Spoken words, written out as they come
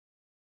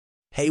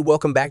Hey,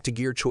 welcome back to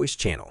Gear Choice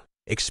Channel.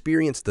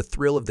 Experience the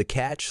thrill of the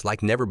catch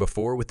like never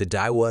before with the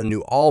Daiwa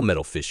new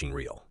all-metal fishing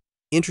reel.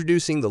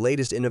 Introducing the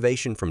latest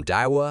innovation from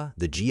Daiwa,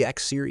 the GX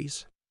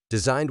series.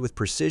 Designed with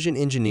precision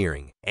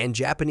engineering and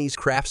Japanese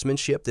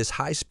craftsmanship, this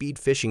high-speed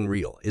fishing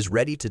reel is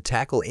ready to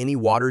tackle any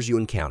waters you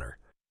encounter.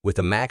 With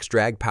a max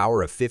drag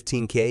power of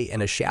 15K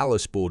and a shallow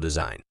spool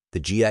design,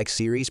 the GX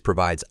series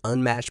provides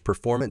unmatched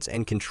performance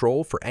and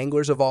control for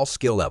anglers of all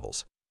skill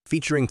levels.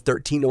 Featuring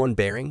 13-on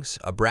bearings,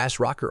 a brass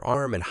rocker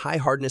arm, and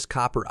high-hardness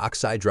copper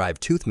oxide drive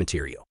tooth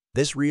material,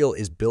 this reel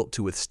is built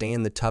to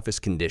withstand the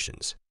toughest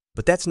conditions.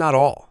 But that's not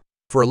all.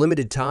 For a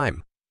limited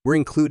time, we're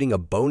including a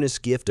bonus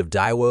gift of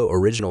Daiwa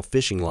original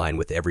fishing line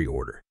with every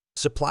order.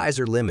 Supplies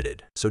are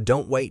limited, so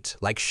don't wait.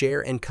 Like,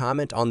 share, and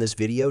comment on this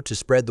video to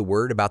spread the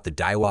word about the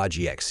Daiwa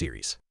GX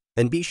series.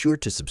 And be sure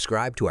to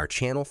subscribe to our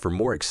channel for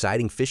more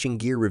exciting fishing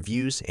gear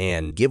reviews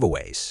and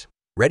giveaways.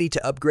 Ready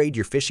to upgrade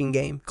your fishing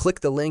game?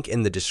 Click the link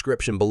in the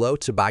description below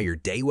to buy your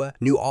Daiwa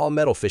new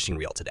all-metal fishing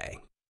reel today.